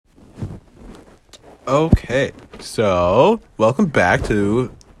Okay, so welcome back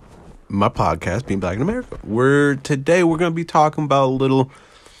to my podcast, Being Black in America. Today we're going to be talking about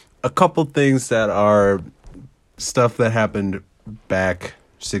a couple things that are stuff that happened back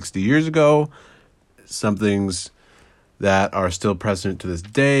 60 years ago, some things that are still present to this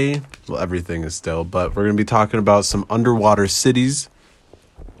day. Well, everything is still, but we're going to be talking about some underwater cities,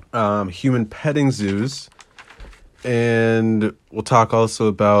 human petting zoos, and we'll talk also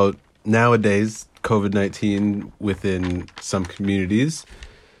about nowadays COVID-19 within some communities.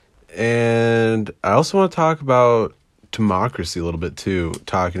 And I also want to talk about democracy a little bit too,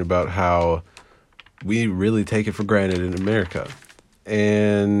 talking about how we really take it for granted in America.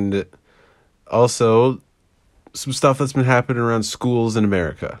 And also some stuff that's been happening around schools in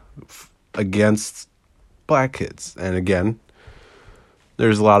America against black kids. And again,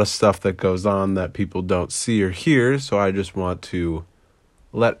 there's a lot of stuff that goes on that people don't see or hear, so I just want to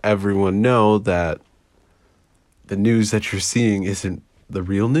let everyone know that the news that you're seeing isn't the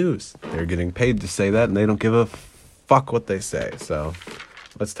real news. They're getting paid to say that, and they don't give a fuck what they say. So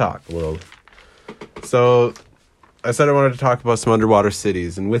let's talk a little. So I said I wanted to talk about some underwater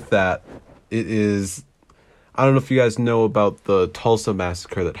cities, and with that, I don't know if you guys know about the Tulsa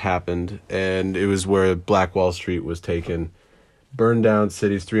massacre that happened, and it was where Black Wall Street was taken, burned down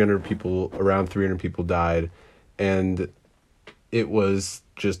cities, around 300 people died, and it was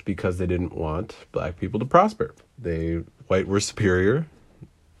just because they didn't want black people to prosper. White were superior,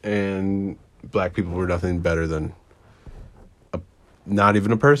 and black people were nothing better than not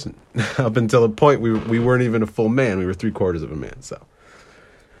even a person. Up until a point, we weren't even a full man. We were 3/4 of a man, so.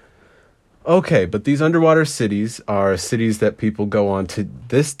 Okay, but these underwater cities are cities that people go on to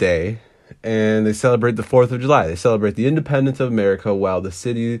this day, and they celebrate the 4th of July. They celebrate the independence of America while the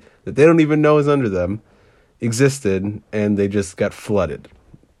city that they don't even know is under them existed, and they just got flooded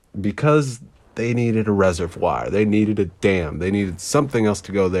because they needed a reservoir, they needed a dam, they needed something else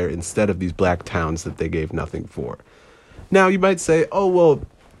to go there instead of these black towns that they gave nothing for. Now you might say, oh well,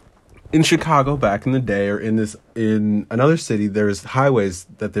 in Chicago back in the day, or in another city, there's highways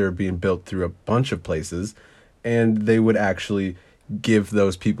that they were being built through a bunch of places, and they would actually give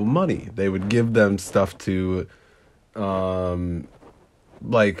those people money. They would give them stuff to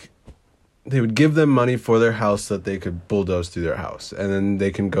they would give them money for their house so that they could bulldoze through their house, and then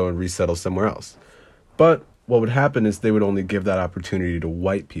they can go and resettle somewhere else. But what would happen is they would only give that opportunity to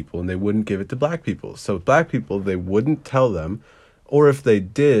white people, and they wouldn't give it to black people. So black people, they wouldn't tell them, or if they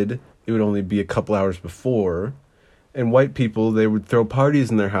did, it would only be a couple hours before. And white people, they would throw parties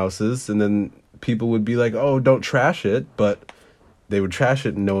in their houses, and then people would be like, oh, don't trash it, but they would trash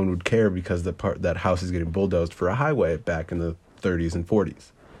it and no one would care because that house is getting bulldozed for a highway back in the 30s and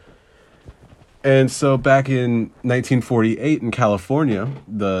 40s. And so back in 1948 in California,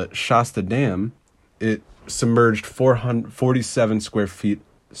 the Shasta Dam, it submerged 447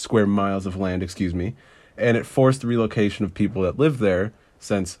 square miles of land, and it forced the relocation of people that lived there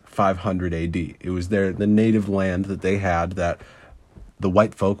since 500 AD. It was the native land that they had that the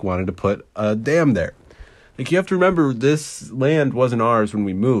white folk wanted to put a dam there. Like, you have to remember, this land wasn't ours when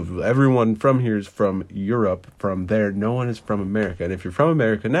we moved. Everyone from here is from Europe, from there. No one is from America. And if you're from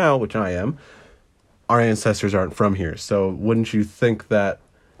America now, which I am, our ancestors aren't from here. So wouldn't you think that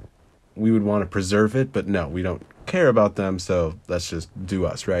we would want to preserve it? But no, we don't care about them, so let's just do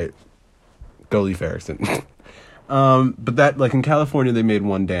us, right? Go Leif Erikson. But that, like in California, they made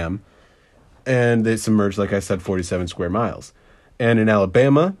one dam, and they submerged, like I said, 47 square miles. And in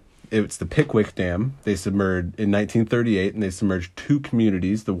Alabama, it's the Pickwick Dam. They submerged in 1938, and they submerged 2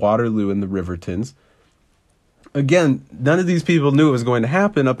 communities, the Waterloo and the Rivertons. Again, none of these people knew it was going to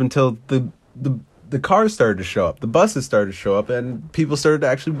happen up until the cars started to show up, the buses started to show up, and people started to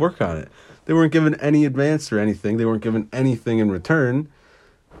actually work on it. They weren't given any advance or anything. They weren't given anything in return.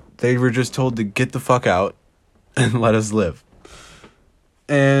 They were just told to get the fuck out and let us live.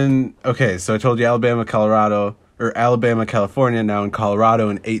 And, okay, so I told you Alabama, California. Now in Colorado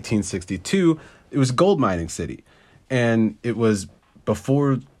in 1862, it was a gold mining city. And it was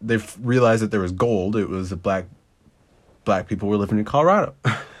before they realized that there was gold, it was black people were living in Colorado.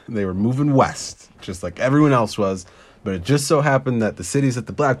 They were moving west, just like everyone else was. But it just so happened that the cities that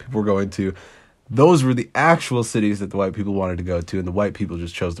the black people were going to, those were the actual cities that the white people wanted to go to, and the white people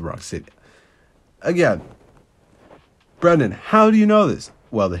just chose the wrong city. Again, Brendan, how do you know this?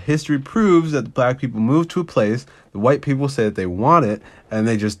 Well, the history proves that the black people move to a place, the white people say that they want it, and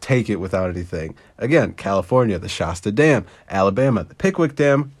they just take it without anything. Again, California, the Shasta Dam. Alabama, the Pickwick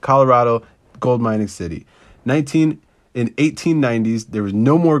Dam. Colorado, gold mining city. In 1890s, there was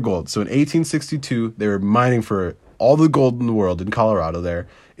no more gold. So in 1862, they were mining for all the gold in the world in Colorado there,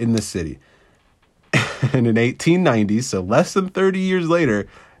 in the city. And in 1890, so less than 30 years later,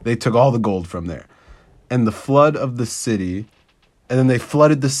 they took all the gold from there. And the flood of the city, and then they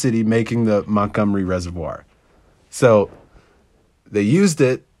flooded the city, making the Montgomery Reservoir. So they used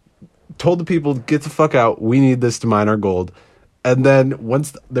it, told the people, get the fuck out, we need this to mine our gold. And then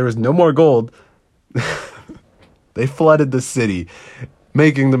once there was no more gold, they flooded the city,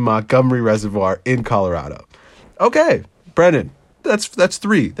 making the Montgomery Reservoir in Colorado. Okay, Brennan, that's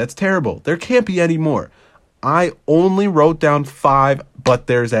 3. That's terrible. There can't be any more. I only wrote down 5, but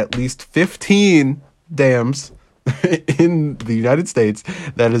there's at least 15 dams in the United States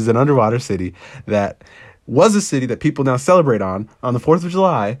that is an underwater city that was a city that people now celebrate on the 4th of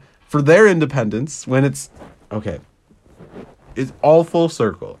July for their independence when it's... Okay. It's all full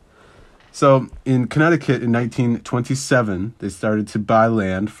circle. So in Connecticut in 1927, they started to buy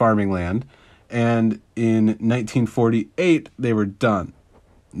land, farming land, and in 1948, they were done.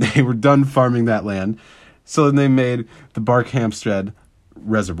 They were done farming that land. So then they made the Barkhamsted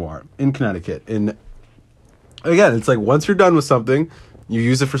Reservoir in Connecticut. And again, it's like once you're done with something, you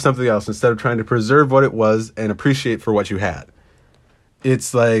use it for something else instead of trying to preserve what it was and appreciate for what you had.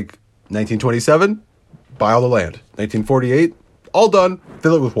 It's like 1927, buy all the land. 1948, all done,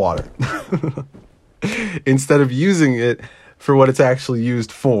 fill it with water. Instead of using it for what it's actually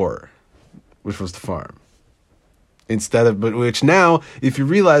used for, which was to farm. Which now, if you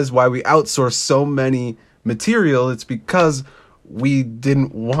realize why we outsource so many material, it's because we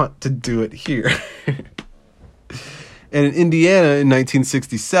didn't want to do it here. And in Indiana in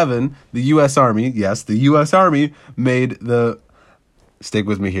 1967, the U.S. Army, yes, the U.S. Army made stick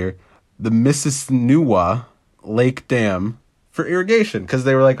with me here, the Mississinewa Lake Dam for irrigation, because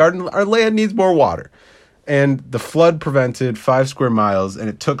they were like, our land needs more water. And the flood prevented 5 square miles, and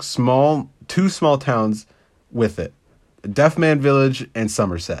it took 2 small towns with it, Deaf Man Village and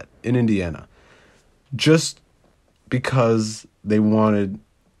Somerset in Indiana, just because they wanted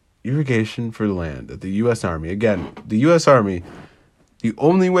irrigation for the land at the U.S. Army. Again, the U.S. Army, the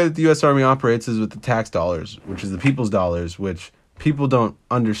only way that the U.S. Army operates is with the tax dollars, which is the people's dollars, which people don't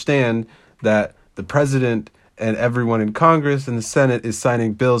understand that the president and everyone in Congress and the Senate is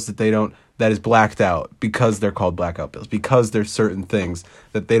signing bills that is blacked out because they're called blackout bills, because there's certain things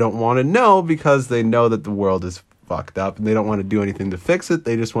that they don't want to know because they know that the world is fucked up and they don't want to do anything to fix it.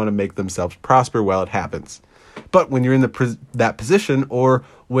 They just want to make themselves prosper while it happens. But when you're in that position, or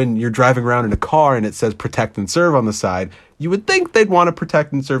when you're driving around in a car and it says protect and serve on the side, you would think they'd want to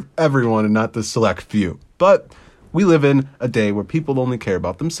protect and serve everyone and not the select few. But we live in a day where people only care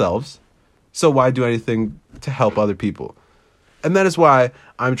about themselves. So why do anything to help other people? And that is why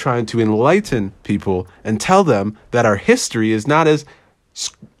I'm trying to enlighten people and tell them that our history is not as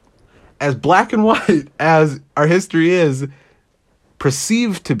black and white as our history is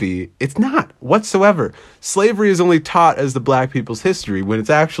perceived to be. It's not whatsoever. Slavery is only taught as the black people's history when it's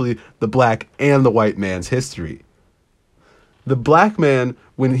actually the black and the white man's history. The black man,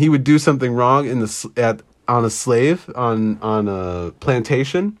 when he would do something wrong on a slave on a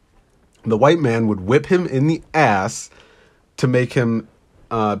plantation, the white man would whip him in the ass to make him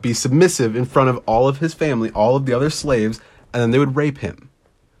be submissive in front of all of his family, all of the other slaves, and then they would rape him.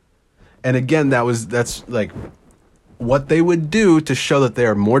 And again, that's like what they would do to show that they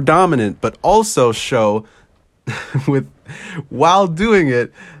are more dominant, but also show while doing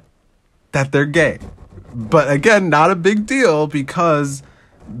it that they're gay. But again, not a big deal because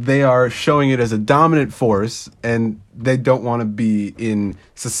they are showing it as a dominant force and they don't want to be in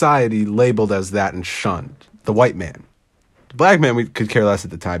society labeled as that and shunned. The white man. The black man, we could care less at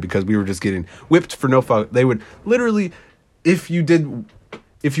the time because we were just getting whipped for no fuck. They would literally, if you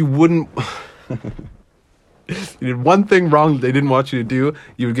wouldn't, you did one thing wrong that they didn't want you to do,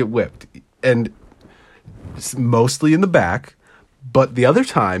 you would get whipped. And mostly in the back. But the other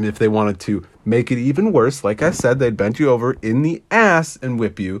time, if they wanted to make it even worse, like I said, they'd bend you over in the ass and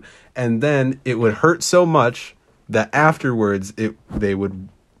whip you. And then it would hurt so much that afterwards they would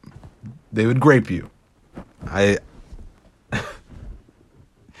grape you.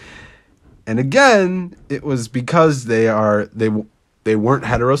 And again, it was because they weren't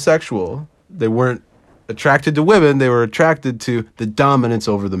heterosexual. They weren't attracted to women. They were attracted to the dominance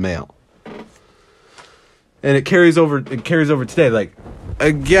over the male. And it carries over today. Like,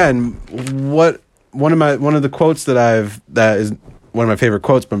 again, one of the quotes that is one of my favorite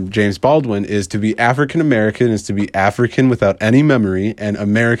quotes from James Baldwin is, to be African American is to be African without any memory and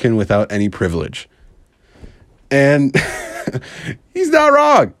American without any privilege. And he's not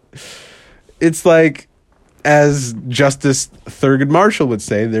wrong. It's like, as Justice Thurgood Marshall would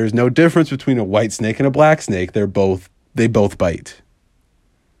say, there's no difference between a white snake and a black snake. They both bite.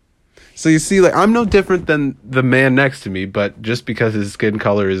 So you see, like, I'm no different than the man next to me, but just because his skin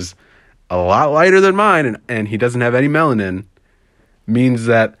color is a lot lighter than mine and he doesn't have any melanin means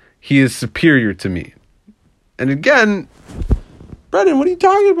that he is superior to me. And again, Brendan, what are you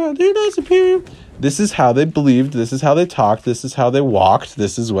talking about? They're not superior. This is how they believed. This is how they talked. This is how they walked.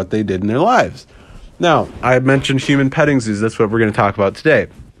 This is what they did in their lives. Now, I mentioned human petting zoos. That's what we're going to talk about today.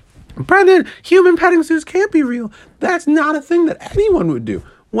 Brendan, human petting zoos can't be real. That's not a thing that anyone would do.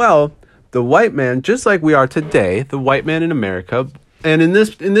 Well, the white man, just like we are today, the white man in America, and in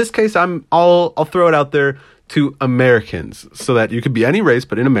this case, I'll throw it out there to Americans, so that you could be any race,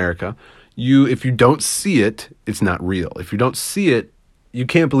 but in America, if you don't see it, it's not real. If you don't see it, you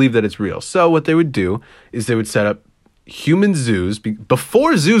can't believe that it's real. So what they would do is they would set up human zoos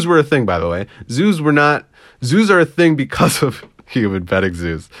before zoos were a thing, by the way. Zoos are a thing because of human petting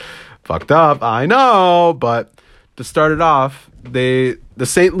zoos. Fucked up, I know, but to start it off, the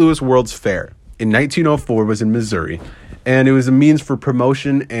St. Louis World's Fair in 1904 was in Missouri, and it was a means for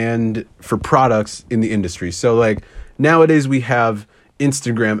promotion and for products in the industry. So like nowadays we have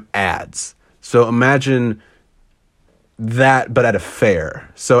Instagram ads. So imagine that, but at a fair.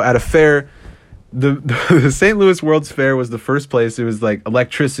 So at a fair, the St. Louis World's Fair was the first place. It was like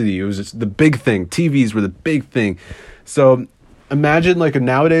electricity. It was just the big thing. TVs were the big thing. So imagine like a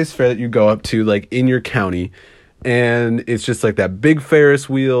nowadays fair that you go up to like in your county, and it's just like that big Ferris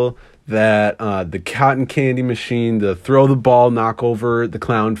wheel, that the cotton candy machine, the throw the ball, knock over the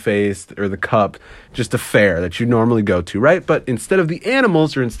clown face or the cup, just a fair that you normally go to, right? But instead of the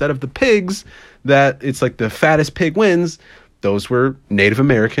animals or instead of the pigs, that it's like the fattest pig wins, those were Native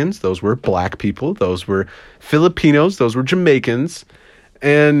Americans, those were black people, those were Filipinos, those were Jamaicans,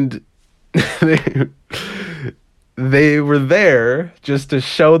 and they were there just to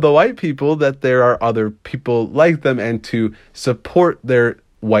show the white people that there are other people like them and to support their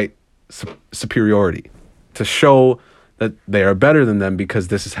white superiority, to show that they are better than them because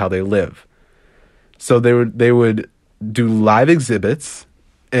this is how they live. So they would do live exhibits,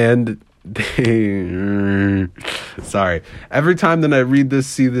 and sorry, every time that I read this,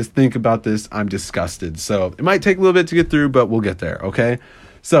 see this, think about this, I'm disgusted. So it might take a little bit to get through, but we'll get there, okay?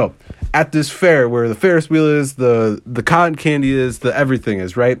 So at this fair where the Ferris wheel is, the cotton candy is, the everything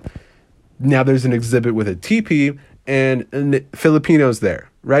is, right? Now there's an exhibit with a teepee and the Filipinos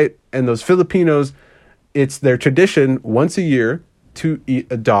there, right? And those Filipinos, it's their tradition once a year to eat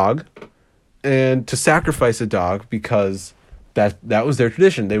a dog and to sacrifice a dog because that was their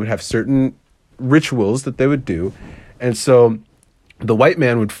tradition. They would have certain rituals that they would do. And so the white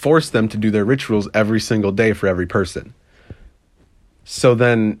man would force them to do their rituals every single day for every person. So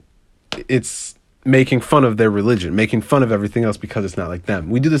then it's making fun of their religion, making fun of everything else because it's not like them.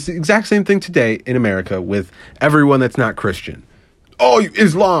 We do this exact same thing today in America with everyone that's not Christian. Oh, you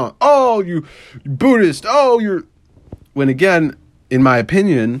Islam. Oh, you Buddhist. Oh, you're... When again, in my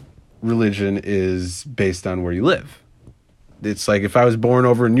opinion, religion is based on where you live. It's like if I was born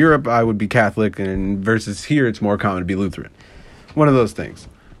over in Europe, I would be Catholic, and versus here, it's more common to be Lutheran. One of those things.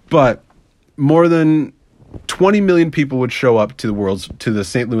 But more than 20 million people would show up to the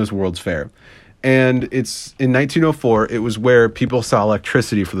St. Louis World's Fair. And it's in 1904, it was where people saw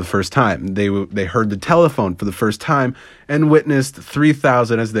electricity for the first time. They heard the telephone for the first time and witnessed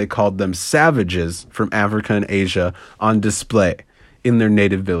 3,000, as they called them, savages from Africa and Asia on display in their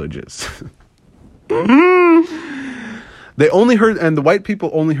native villages. They only heard, and the white people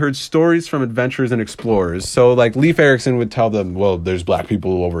only heard stories from adventurers and explorers. So like Leif Erikson would tell them, well, there's black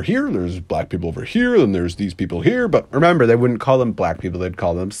people over here, there's black people over here, and there's these people here. But remember, they wouldn't call them black people, they'd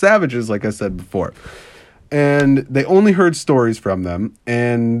call them savages, like I said before. And they only heard stories from them,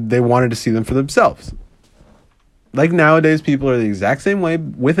 and they wanted to see them for themselves. Like nowadays, people are the exact same way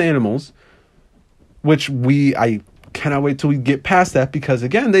with animals, which I cannot wait till we get past that, because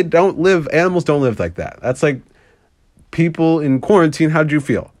again, animals don't live like that. That's like people in quarantine. How'd you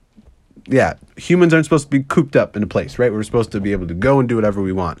feel? Yeah, humans aren't supposed to be cooped up in a place, right? We're supposed to be able to go and do whatever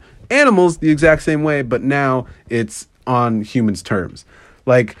we want. Animals, the exact same way, but now it's on humans' terms.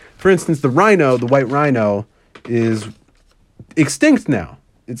 Like, for instance, the white rhino, is extinct now.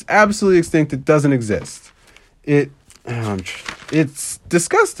 It's absolutely extinct. It doesn't exist. It's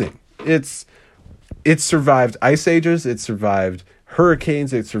disgusting. It survived ice ages. It survived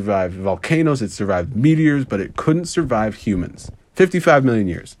hurricanes, it survived volcanoes, it survived meteors, but it couldn't survive humans. 55 million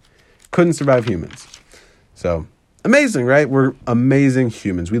years. Couldn't survive humans. So, amazing, right? We're amazing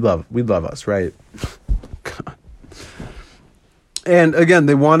humans. We love us, right? God. And again,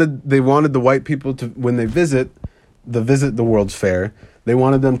 they wanted the white people to, when they visit the World's Fair, they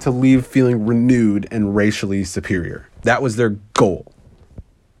wanted them to leave feeling renewed and racially superior. That was their goal.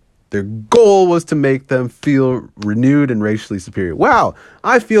 Their goal was to make them feel renewed and racially superior. Wow,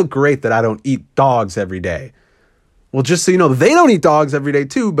 I feel great that I don't eat dogs every day. Well, just so you know, they don't eat dogs every day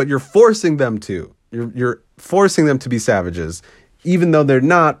too, but you're forcing them to. You're forcing them to be savages, even though they're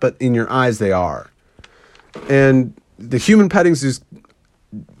not, but in your eyes they are. And the human petting zoos,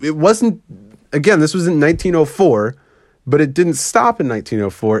 it wasn't, again, this was in 1904, but it didn't stop in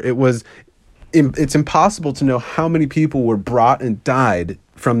 1904. It's impossible to know how many people were brought and died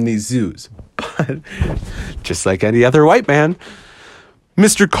from these zoos. But just like any other white man,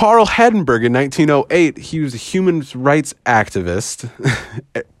 Mr. Carl Hedenberg in 1908, he was a human rights activist,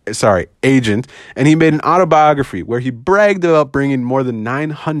 agent, and he made an autobiography where he bragged about bringing more than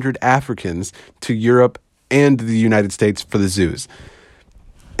 900 Africans to Europe and the United States for the zoos.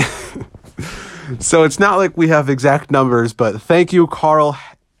 So it's not like we have exact numbers, but thank you, Carl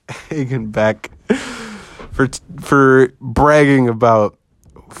Hagenbeck, for bragging about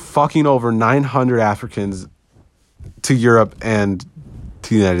fucking over 900 Africans to Europe and to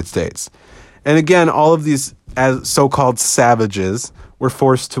the United States. And again, all of these as so-called savages were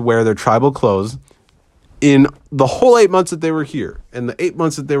forced to wear their tribal clothes in the whole 8 months that they were here. And the 8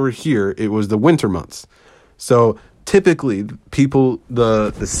 months that they were here, it was the winter months. So typically people,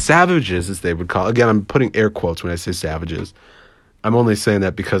 the savages, as they would call, again, I'm putting air quotes when I say savages. I'm only saying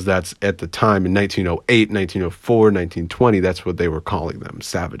that because that's at the time in 1908, 1904, 1920, that's what they were calling them,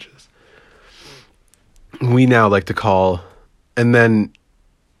 savages. We now like to call, and then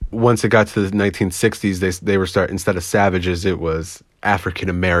once it got to the 1960s, they were instead of savages, it was African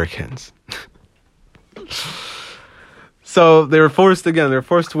Americans. So they were forced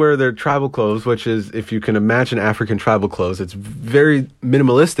to wear their tribal clothes, which is, if you can imagine African tribal clothes, it's very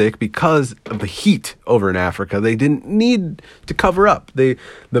minimalistic because of the heat over in Africa. They didn't need to cover up. The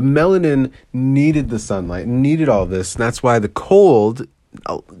melanin needed the sunlight, needed all this. And that's why the cold,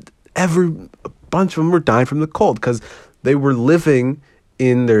 a bunch of them were dying from the cold because they were living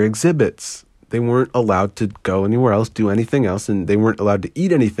in their exhibits. They weren't allowed to go anywhere else, do anything else, and they weren't allowed to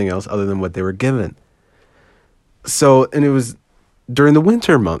eat anything else other than what they were given. So, and it was during the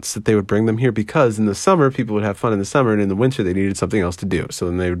winter months that they would bring them here because in the summer, people would have fun in the summer, and in the winter, they needed something else to do. So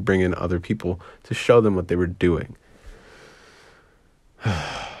then they would bring in other people to show them what they were doing.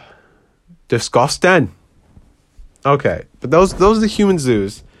 Disgusting. Okay, but those are the human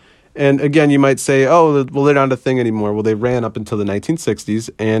zoos. And again, you might say, oh, well, they're not a thing anymore. Well, they ran up until the 1960s,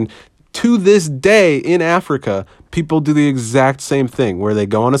 and to this day in Africa, people do the exact same thing where they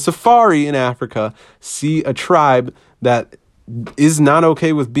go on a safari in Africa, see a tribe that is not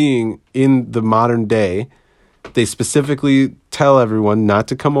okay with being in the modern day. They specifically tell everyone not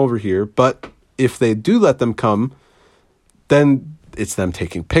to come over here. But if they do let them come, then it's them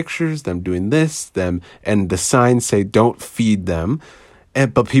taking pictures, them doing this, and the signs say don't feed them.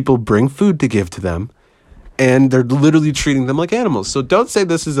 But people bring food to give to them. And they're literally treating them like animals. So don't say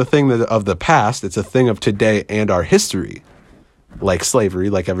this is a thing of the past. It's a thing of today and our history. Like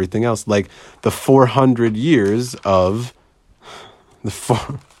slavery, like everything else. Like the 400 years of... The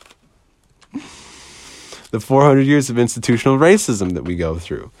 400 years of institutional racism that we go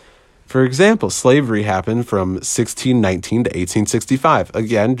through. For example, slavery happened from 1619 to 1865.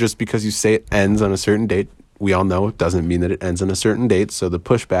 Again, just because you say it ends on a certain date, we all know it doesn't mean that it ends on a certain date. So the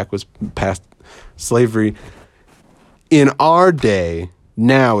pushback was past slavery. In our day,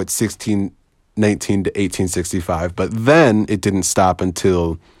 now it's 1619 to 1865, but then it didn't stop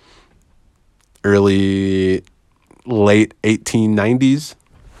until late 1890s.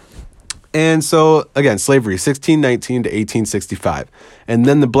 And so, again, slavery, 1619 to 1865. And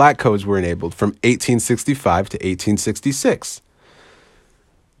then the black codes were enabled from 1865 to 1866.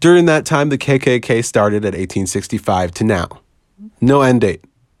 During that time, the KKK started at 1865 to now. No end date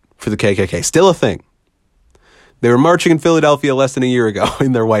for the KKK. Still a thing. They were marching in Philadelphia less than a year ago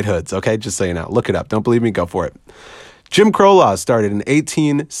in their white hoods, okay? Just so you know. Look it up. Don't believe me? Go for it. Jim Crow laws started in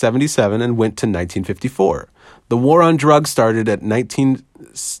 1877 and went to 1954. The war on drugs started at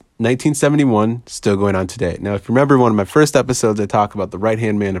 1971, still going on today. Now, if you remember one of my first episodes, I talk about the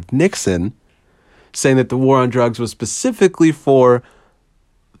right-hand man of Nixon, saying that the war on drugs was specifically for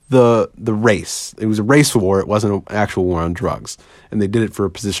the race. It was a race war. It wasn't an actual war on drugs. And they did it for a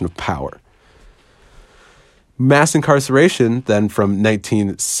position of power. Mass incarceration, then from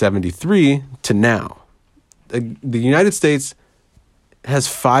 1973 to now. The United States has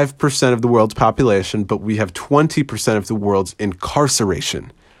 5% of the world's population, but we have 20% of the world's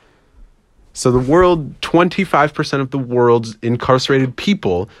incarceration. So the world, 25% of the world's incarcerated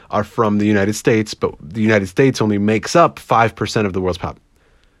people are from the United States, but the United States only makes up 5% of the world's population.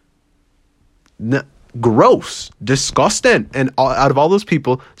 gross, disgusting. And out of all those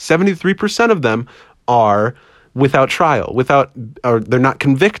people, 73% of them are without trial, or they're not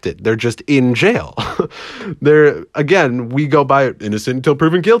convicted. They're just in jail. We go by innocent until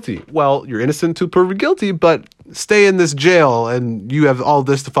proven guilty. Well, you're innocent until proven guilty, but stay in this jail and you have all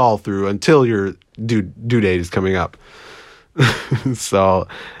this to follow through until your due date is coming up. So,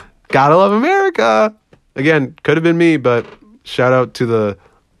 gotta love America. Again, could have been me, but shout out to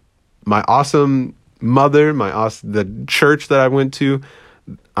my awesome mother, the church that I went to,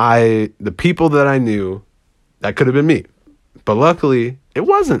 the people that I knew. That could have been me. But luckily, it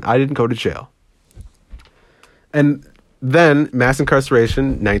wasn't. I didn't go to jail. And then mass incarceration,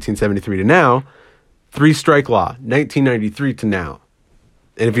 1973 to now. 3-strike law, 1993 to now.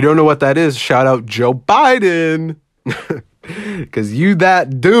 And if you don't know what that is, shout out Joe Biden. Because you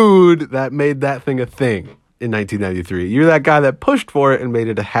that dude that made that thing a thing in 1993. You're that guy that pushed for it and made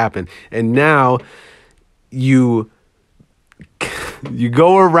it happen. And now you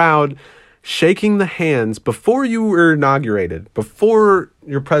go around shaking the hands before you were inaugurated, before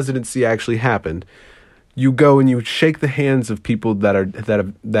your presidency actually happened. You go and you shake the hands of people that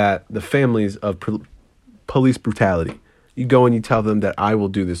the families of police brutality. You go and you tell them that I will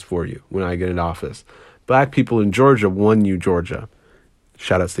do this for you when I get in office. Black people in Georgia won you Georgia.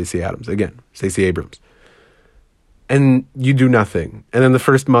 Shout out Stacey Stacey Abrams. And you do nothing. And then the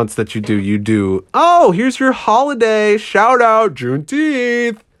first months that you do, oh, here's your holiday. Shout out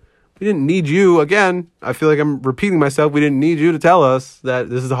Juneteenth. We didn't need you. Again, I feel like I'm repeating myself. We didn't need you to tell us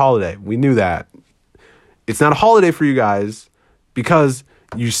that this is a holiday. We knew that. It's not a holiday for you guys because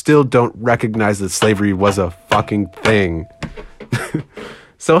you still don't recognize that slavery was a fucking thing.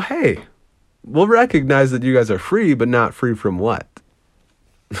 So, hey, we'll recognize that you guys are free, but not free from what?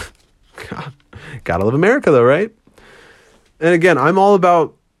 God, gotta love America though, right? And again, I'm all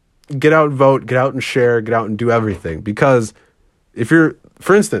about get out and vote, get out and share, get out and do everything. Because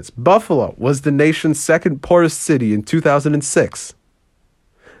for instance, Buffalo was the nation's second poorest city in 2006.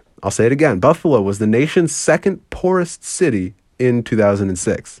 I'll say it again. Buffalo was the nation's second poorest city in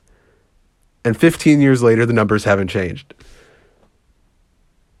 2006. And 15 years later, the numbers haven't changed.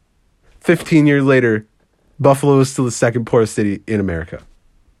 15 years later, Buffalo is still the second poorest city in America.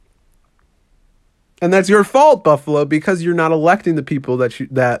 And that's your fault, Buffalo, because you're not electing the people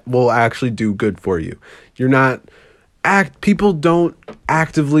that will actually do good for you. People don't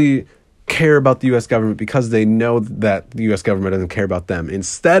actively care about the U.S. government because they know that the U.S. government doesn't care about them.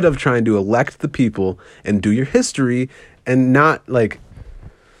 Instead of trying to elect the people and do your history and not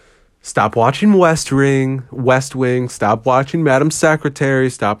stop watching West Wing, stop watching Madam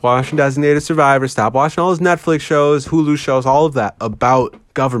Secretary, stop watching Designated Survivor, stop watching all those Netflix shows, Hulu shows, all of that about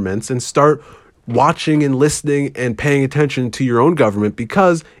governments, and start watching and listening and paying attention to your own government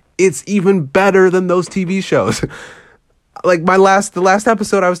because it's even better than those TV shows. Like the last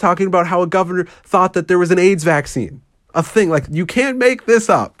episode, I was talking about how a governor thought that there was an AIDS vaccine, a thing. You can't make this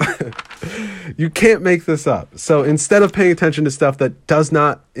up. You can't make this up. So instead of paying attention to stuff that does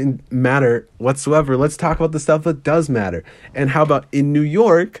not matter whatsoever, let's talk about the stuff that does matter. And how about in New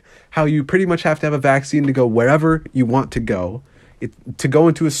York, how you pretty much have to have a vaccine to go wherever you want to go. To go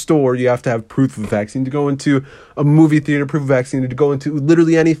into a store, you have to have proof of a vaccine. To go into a movie theater, proof of vaccine. To go into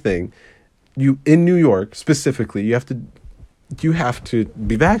literally anything, in New York specifically, you have to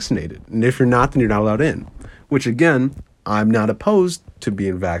be vaccinated. And if you're not, then you're not allowed in. Which again, I'm not opposed to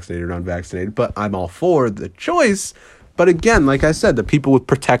being vaccinated or unvaccinated, but I'm all for the choice. But again, like I said, the people with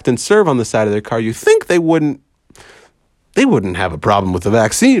protect and serve on the side of their car, you think they wouldn't have a problem with the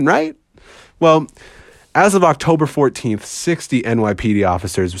vaccine, right? Well, as of October 14th, 60 NYPD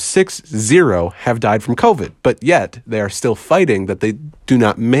officers, 60 have died from COVID, but yet they are still fighting that they do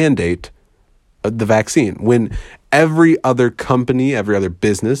not mandate the vaccine. When every other company, every other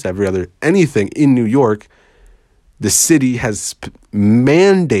business, every other anything in New York, the city has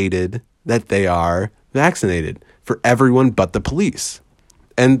mandated that they are vaccinated for everyone but the police.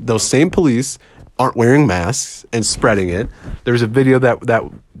 And those same police aren't wearing masks and spreading it. There was a video that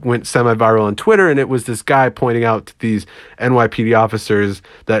went semi-viral on Twitter, and it was this guy pointing out to these NYPD officers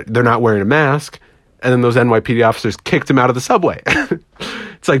that they're not wearing a mask, and then those NYPD officers kicked him out of the subway.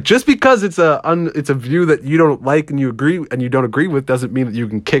 It's like, just because it's a view that you don't like and you don't agree with doesn't mean that you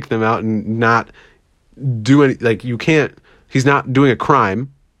can kick them out and not do any, you can't, he's not doing a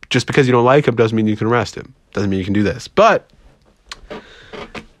crime. Just because you don't like him doesn't mean you can arrest him. Doesn't mean you can do this. But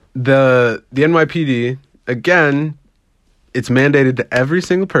the NYPD, again, it's mandated to every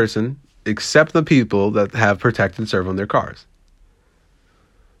single person except the people that have protect and serve on their cars.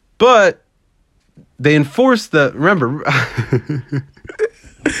 But they enforce remember,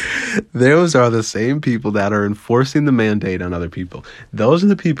 Those are the same people that are enforcing the mandate on other people. Those are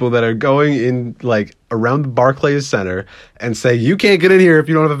the people that are going in like around the Barclays Center and say, you can't get in here if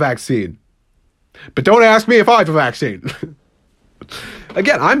you don't have a vaccine. But don't ask me if I have a vaccine.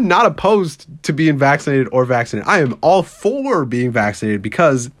 Again, I'm not opposed to being vaccinated or vaccinated. I am all for being vaccinated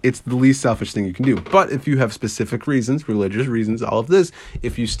because it's the least selfish thing you can do. But if you have specific reasons, religious reasons, all of this,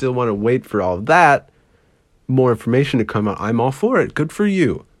 if you still want to wait for all of that, more information to come out, I'm all for it. Good for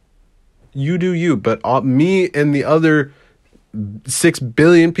you. You do you. But me and the other 6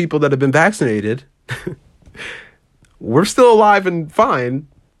 billion people that have been vaccinated, we're still alive and fine.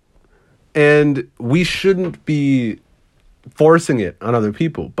 And we shouldn't be forcing it on other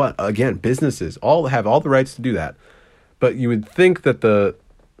people. But again, businesses all have all the rights to do that. But you would think that the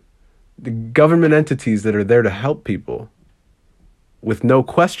government entities that are there to help people with no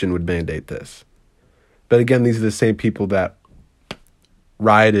question would mandate this. But again, these are the same people that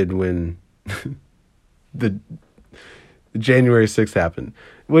rioted when the January 6th happened,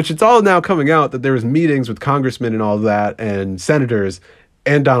 which it's all now coming out that there was meetings with congressmen and all that and senators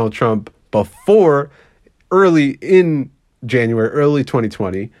and Donald Trump before early in January, early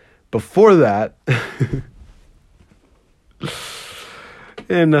 2020, before that,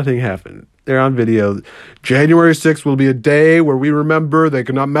 and nothing happened. They're on video. January 6th will be a day where we remember they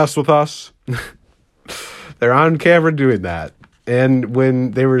could not mess with us. They're on camera doing that. And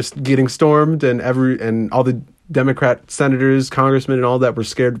when they were getting stormed and all the Democrat senators, congressmen, and all that were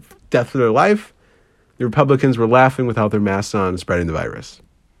scared death for their life, the Republicans were laughing without their masks on and spreading the virus.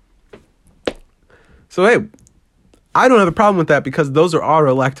 So, hey, I don't have a problem with that because those are our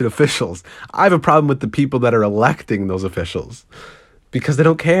elected officials. I have a problem with the people that are electing those officials because they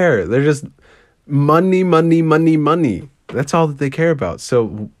don't care. They're just money, money, money, money. That's all that they care about.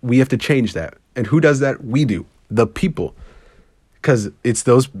 So we have to change that. And who does that? We do. The people. Because it's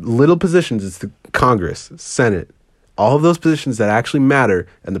those little positions. It's the Congress, Senate, all of those positions that actually matter.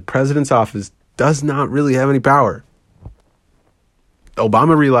 And the president's office does not really have any power.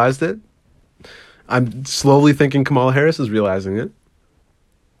 Obama realized it. I'm slowly thinking Kamala Harris is realizing it.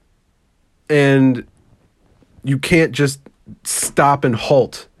 And you can't just stop and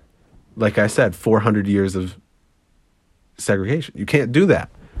halt, like I said, 400 years of segregation. You can't do that.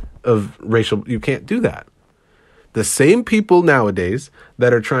 You can't do that. The same people nowadays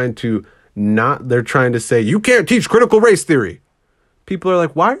that are trying to say, you can't teach critical race theory. People are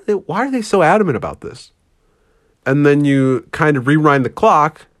like, why are they so adamant about this? And then you kind of rewind the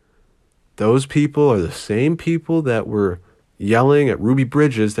clock. Those people are the same people that were yelling at Ruby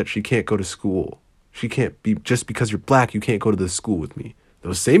Bridges that she can't go to school. She can't be, just because you're black, you can't go to this school with me.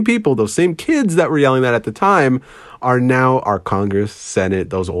 Those same people, those same kids that were yelling that at the time are now our Congress,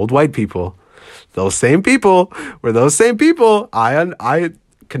 Senate, those old white people. Those same people were those same people. I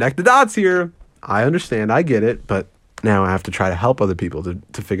connect the dots here. I understand. I get it. But now I have to try to help other people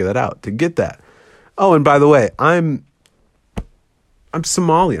to figure that out, to get that. Oh, and by the way, I'm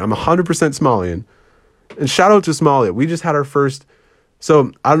Somalian. I'm 100% Somalian. And shout out to Somalia. We just had our first.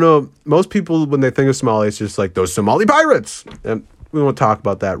 So I don't know. Most people, when they think of Somalia, it's just like those Somali pirates. And we won't talk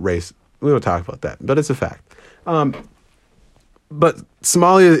about that race. We won't talk about that. But it's a fact. But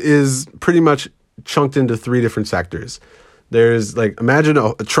Somalia is pretty much chunked into 3 different sectors. There's like, imagine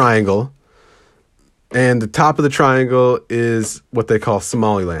a triangle. And the top of the triangle is what they call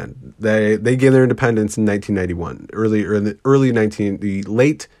Somaliland. They gained their independence in 1991, the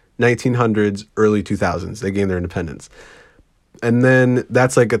late 1900s, early 2000s. They gained their independence, and then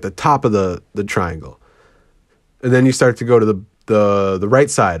that's like at the top of the triangle, and then you start to go to the right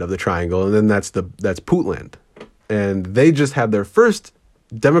side of the triangle, and then that's Puntland, and they just had their first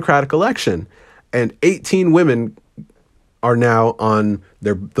democratic election, and 18 women are now on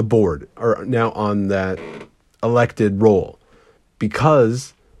the board, are now on that elected role,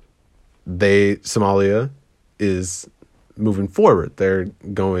 because Somalia is moving forward. They're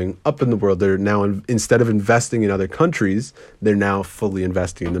going up in the world. They're now, instead of investing in other countries, they're now fully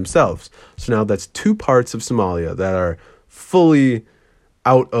investing in themselves. So now that's 2 parts of Somalia that are fully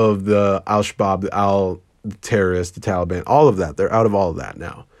out of the Al-Shabaab, the terrorists, the Taliban, all of that. They're out of all of that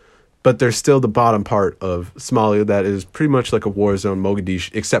now. But there's still the bottom part of Somalia that is pretty much like a war zone,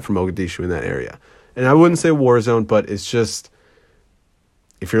 Mogadishu, except for Mogadishu in that area. And I wouldn't say war zone, but it's just,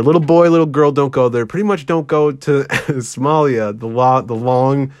 if you're a little boy, little girl, don't go there. Pretty much don't go to Somalia, the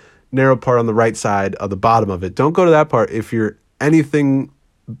long, narrow part on the right side of the bottom of it. Don't go to that part if you're anything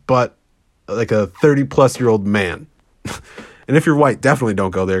but like a 30-plus-year-old man. And if you're white, definitely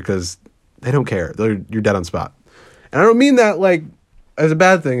don't go there because they don't care. You're dead on spot. And I don't mean that like as a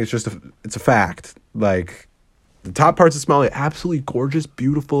bad thing. It's just it's a fact. Like, The top parts of Somalia, absolutely gorgeous,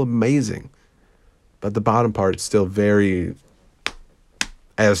 beautiful, amazing. But the bottom part is still very,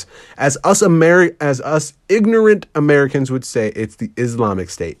 as us ignorant Americans would say, it's the Islamic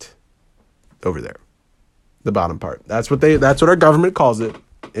State over there. The bottom part. That's what our government calls it.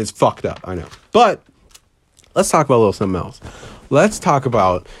 It's fucked up, I know. But let's talk about a little something else. Let's talk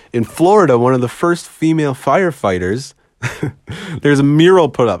about, in Florida, one of the first female firefighters, there's a mural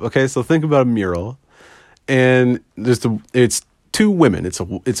put up. Okay, so think about a mural. And it's two women. It's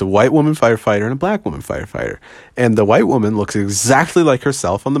a white woman firefighter and a black woman firefighter. And the white woman looks exactly like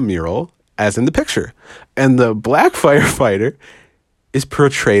herself on the mural as in the picture. And the black firefighter is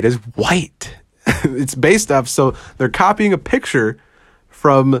portrayed as white. It's based off, so they're copying a picture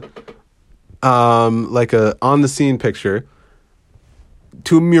from like a on the scene picture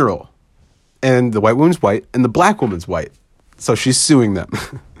to a mural. And the white woman's white and the black woman's white. So she's suing them.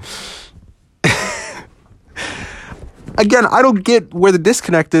 Again, I don't get where the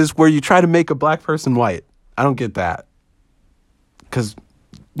disconnect is where you try to make a black person white. I don't get that. Because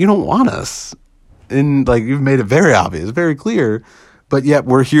you don't want us. And like you've made it very obvious, very clear. But yet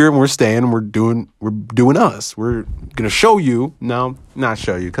we're here and we're staying and we're doing us. We're going to show you. No, not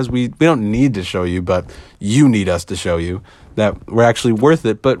show you. Because we don't need to show you, but you need us to show you that we're actually worth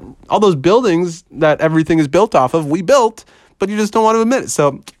it. But all those buildings that everything is built off of, we built, but you just don't want to admit it.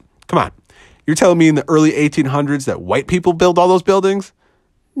 So come on. You're telling me in the early 1800s that white people built all those buildings?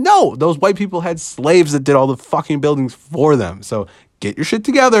 No, those white people had slaves that did all the fucking buildings for them. So get your shit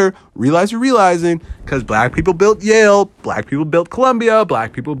together. Realize you're realizing, because black people built Yale, black people built Columbia,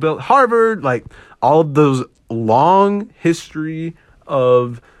 black people built Harvard, like all of those long history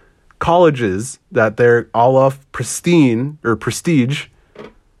of colleges that they're all off pristine or prestige.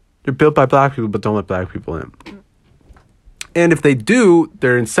 They're built by black people, but don't let black people in. And if they do,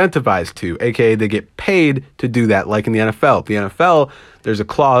 they're incentivized to, aka they get paid to do that, like in the NFL. The NFL, there's a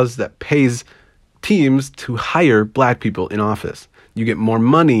clause that pays teams to hire black people in office. You get more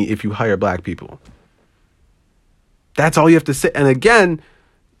money if you hire black people. That's all you have to say. And again,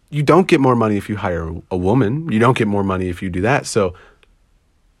 you don't get more money if you hire a woman. You don't get more money if you do that. So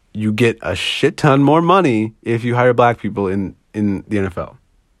you get a shit ton more money if you hire black people in the NFL.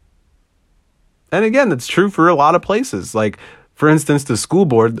 And again, that's true for a lot of places. Like, for instance, the school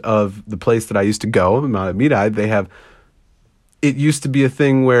board of the place that I used to go, Mount Meadai, it used to be a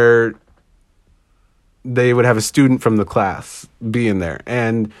thing where they would have a student from the class be in there.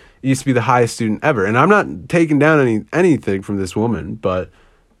 And it used to be the highest student ever. And I'm not taking down anything from this woman, but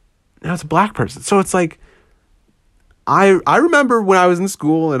now it's a black person. So it's like, I remember when I was in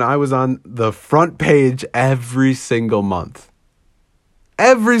school and I was on the front page every single month.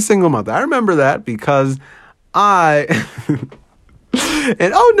 Every single month. I remember that because and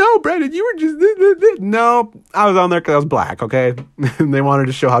oh no, Brandon, you were just, no, I was on there because I was black, okay? And they wanted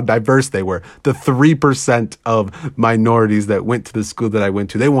to show how diverse they were. The 3% of minorities that went to the school that I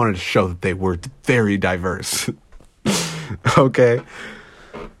went to, they wanted to show that they were very diverse. Okay?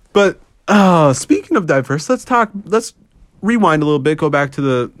 But speaking of diverse, let's rewind a little bit, go back to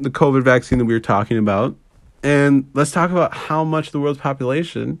the COVID vaccine that we were talking about. And let's talk about how much the world's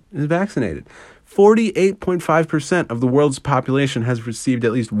population is vaccinated. 48.5% of the world's population has received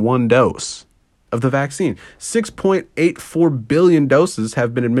at least one dose of the vaccine. 6.84 billion doses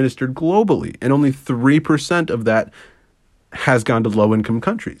have been administered globally, and only 3% of that has gone to low-income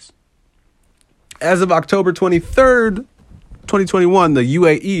countries. As of October 23rd, 2021, the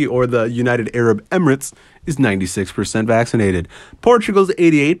UAE, or the United Arab Emirates, is 96% vaccinated. Portugal's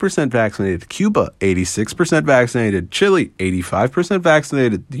 88% vaccinated. Cuba, 86% vaccinated. Chile, 85%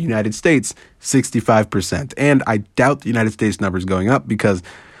 vaccinated. The United States, 65%. And I doubt the United States number is going up because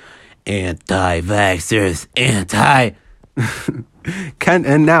anti-vaxxers,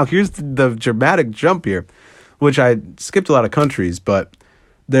 And now here's the dramatic jump here, which I skipped a lot of countries, but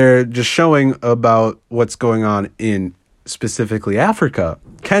they're just showing about what's going on in specifically Africa.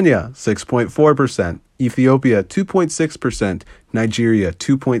 Kenya, 6.4%. Ethiopia, 2.6%. Nigeria,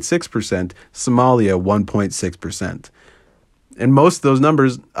 2.6%. Somalia, 1.6%. And most of those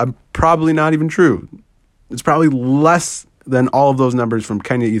numbers are probably not even true. It's probably less than all of those numbers from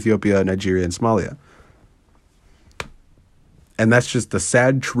Kenya, Ethiopia, Nigeria, and Somalia. And that's just the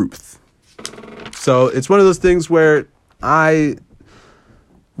sad truth. So it's one of those things where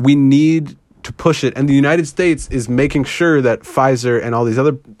we need to push it. And the United States is making sure that Pfizer and all these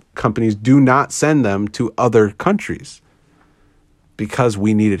other companies do not send them to other countries because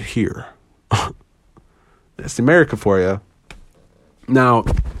we need it here. That's America for you. Now,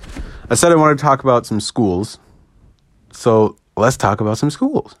 I said I wanted to talk about some schools. So let's talk about some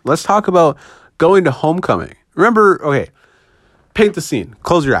schools. Let's talk about going to homecoming. Remember, okay, paint the scene.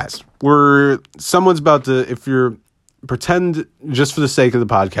 Close your eyes. Someone's about to, pretend just for the sake of the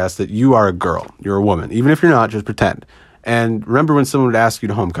podcast that you are a girl. You're a woman. Even if you're not, just pretend. And remember when someone would ask you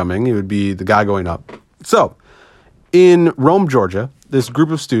to homecoming, it would be the guy going up. So, in Rome, Georgia, this group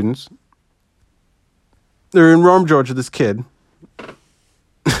of students, this kid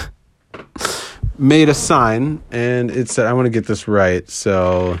made a sign, and it said, I want to get this right,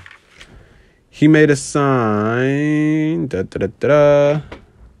 so he made a sign,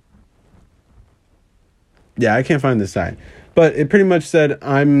 Yeah, I can't find the sign, but it pretty much said,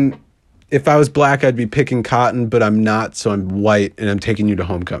 if I was black, I'd be picking cotton, but I'm not, so I'm white, and I'm taking you to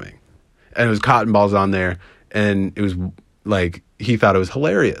homecoming. And it was cotton balls on there, and it was like, he thought it was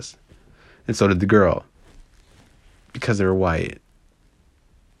hilarious. And so did the girl. Because they were white.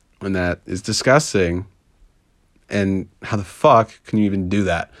 And that is disgusting. And how the fuck can you even do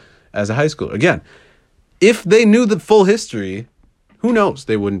that as a high schooler? Again, if they knew the full history, who knows?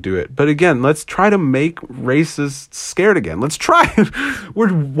 They wouldn't do it. But again, let's try to make racists scared again. Let's try.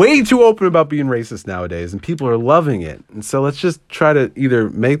 We're way too open about being racist nowadays, and people are loving it. And so let's just try to either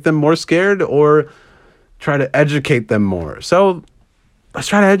make them more scared or try to educate them more. So let's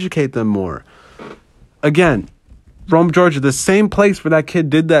try to educate them more. Again, Rome, Georgia, the same place where that kid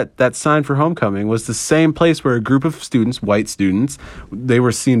did that sign for homecoming was the same place where a group of students, white students, they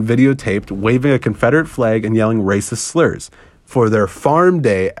were seen videotaped waving a Confederate flag and yelling racist slurs for their farm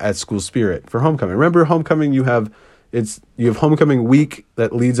day at School Spirit for homecoming. Remember homecoming, you have homecoming week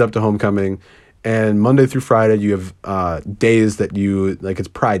that leads up to homecoming, and Monday through Friday you have days that it's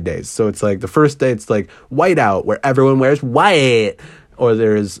Pride days. So it's like the first day it's like white out where everyone wears white, or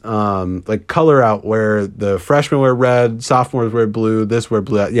there's color out where the freshmen wear red, sophomores wear blue, this wear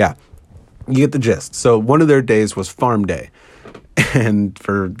blue. Yeah, you get the gist. So one of their days was farm day. And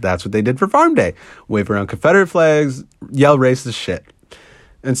that's what they did for Farm Day. Wave around Confederate flags, yell racist shit.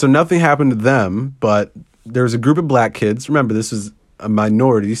 And so nothing happened to them, but there was a group of black kids. Remember, this is a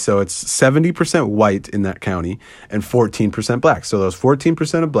minority, so it's 70% white in that county and 14% black. So those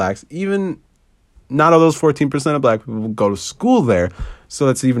 14% of blacks, even not all those 14% of black people go to school there, so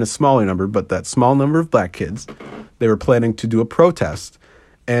that's even a smaller number, but that small number of black kids, they were planning to do a protest.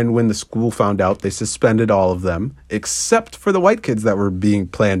 And when the school found out, they suspended all of them, except for the white kids that were being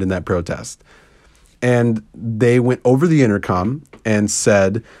planned in that protest. And they went over the intercom and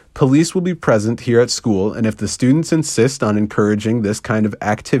said, police will be present here at school, and if the students insist on encouraging this kind of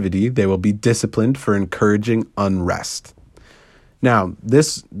activity, they will be disciplined for encouraging unrest. Now,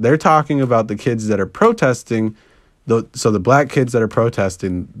 they're talking about the kids that are protesting, so the black kids that are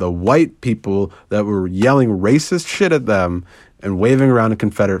protesting, the white people that were yelling racist shit at them and waving around a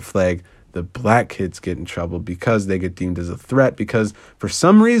Confederate flag. The black kids get in trouble because they get deemed as a threat, because for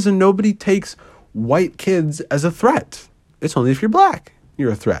some reason nobody takes white kids as a threat. It's only if you're black,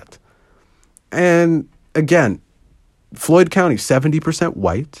 you're a threat. And again, Floyd County, 70%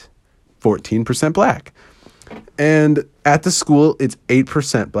 white, 14% black. And at the school, it's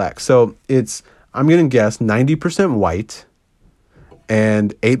 8% black. So it's, I'm going to guess, 90% white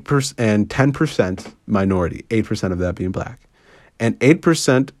and 8% and 10% minority, 8% of that being black. And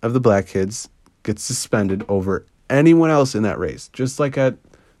 8% of the black kids get suspended over anyone else in that race, just like at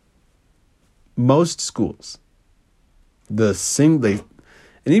most schools. And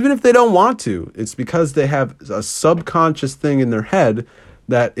even if they don't want to, it's because they have a subconscious thing in their head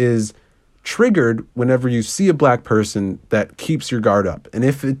that is triggered whenever you see a black person that keeps your guard up. And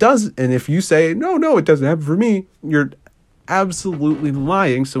if it does, and if you say, no, it doesn't happen for me, you're absolutely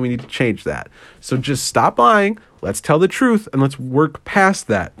lying, so we need to change that. So just stop lying, let's tell the truth, and let's work past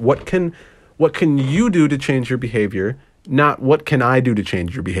that. What can you do to change your behavior, not what can I do to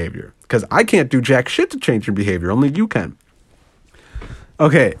change your behavior? Because I can't do jack shit to change your behavior, only you can.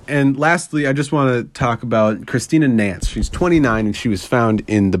 Okay, and lastly, I just want to talk about Christina Nance. She's 29, and she was found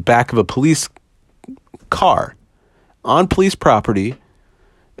in the back of a police car on police property,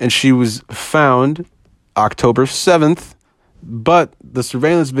 and she was found October 7th, but the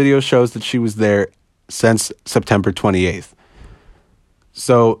surveillance video shows that she was there since September 28th.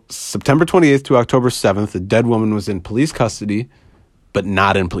 So September 28th to October 7th, the dead woman was in police custody, but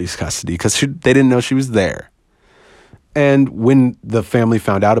not in police custody because they didn't know she was there. And when the family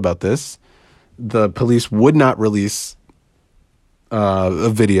found out about this, the police would not release a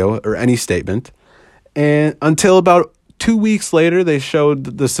video or any statement. And until about 2 weeks later, they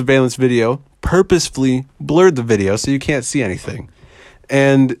showed the surveillance video, purposefully blurred the video so you can't see anything.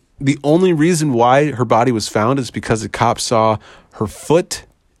 And the only reason why her body was found is because the cops saw her foot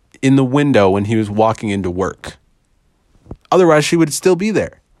in the window when he was walking into work. Otherwise, she would still be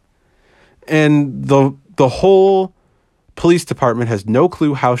there. And the the whole police department has no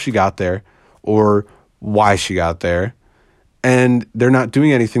clue how she got there or why she got there. And they're not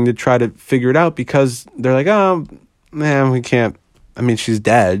doing anything to try to figure it out because they're like, oh, man, we can't. I mean, she's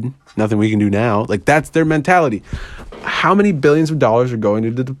dead. Nothing we can do now. Like, that's their mentality. How many billions of dollars are going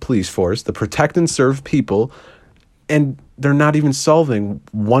into the police force to protect and serve people, and they're not even solving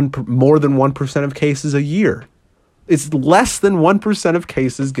more than 1% of cases a year? It's less than 1% of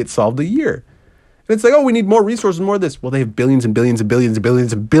cases get solved a year. And it's like, oh, we need more resources, more of this. Well, they have billions and billions and billions and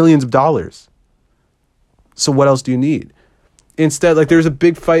billions and billions of dollars. So what else do you need? Instead, like, there's a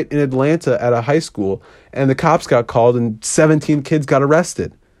big fight in Atlanta at a high school, and the cops got called and 17 kids got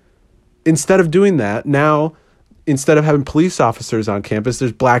arrested. Instead of doing that, now, instead of having police officers on campus,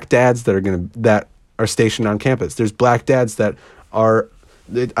 there's black dads that are stationed on campus. There's black dads that are,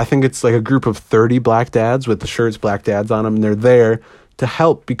 I think it's like a group of 30 black dads with the shirts black dads on them, and they're there to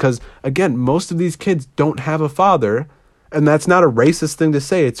help because, again, most of these kids don't have a father. And that's not a racist thing to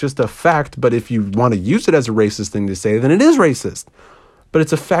say. It's just a fact. But if you want to use it as a racist thing to say, then it is racist. But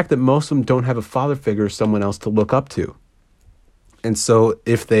it's a fact that most of them don't have a father figure or someone else to look up to. And so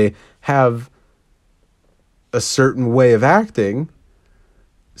if they have a certain way of acting,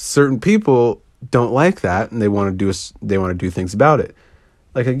 certain people don't like that and they want to do things about it.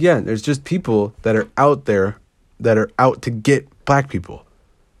 Like, again, there's just people that are out there that are out to get black people.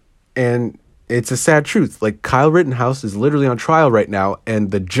 And it's a sad truth. Like, Kyle Rittenhouse is literally on trial right now,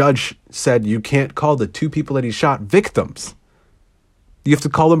 and the judge said you can't call the 2 people that he shot victims. You have to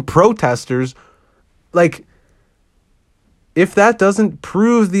call them protesters. Like, if that doesn't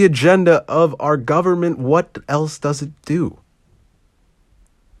prove the agenda of our government, what else does it do?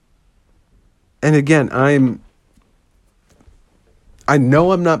 And again, I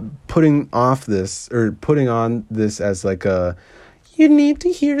know I'm not putting on this as like a, you need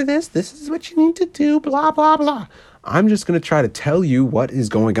to hear this. This is what you need to do, blah, blah, blah. I'm just going to try to tell you what is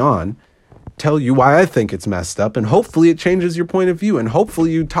going on, tell you why I think it's messed up, and hopefully it changes your point of view, and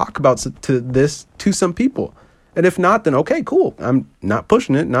hopefully you talk about this to some people. And if not, then okay, cool. I'm not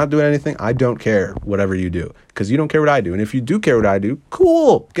pushing it, not doing anything. I don't care whatever you do because you don't care what I do. And if you do care what I do,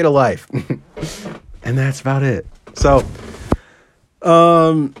 cool, get a life. And that's about it. So,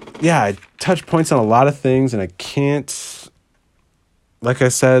 yeah, I touched points on a lot of things, and I can't... Like I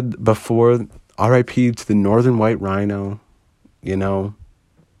said before, RIP to the northern white rhino. You know,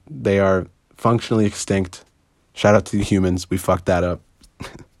 they are functionally extinct. Shout out to the humans. We fucked that up.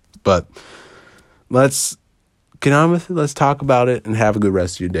 But let's get on with it. Let's talk about it and have a good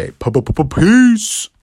rest of your day. Peace.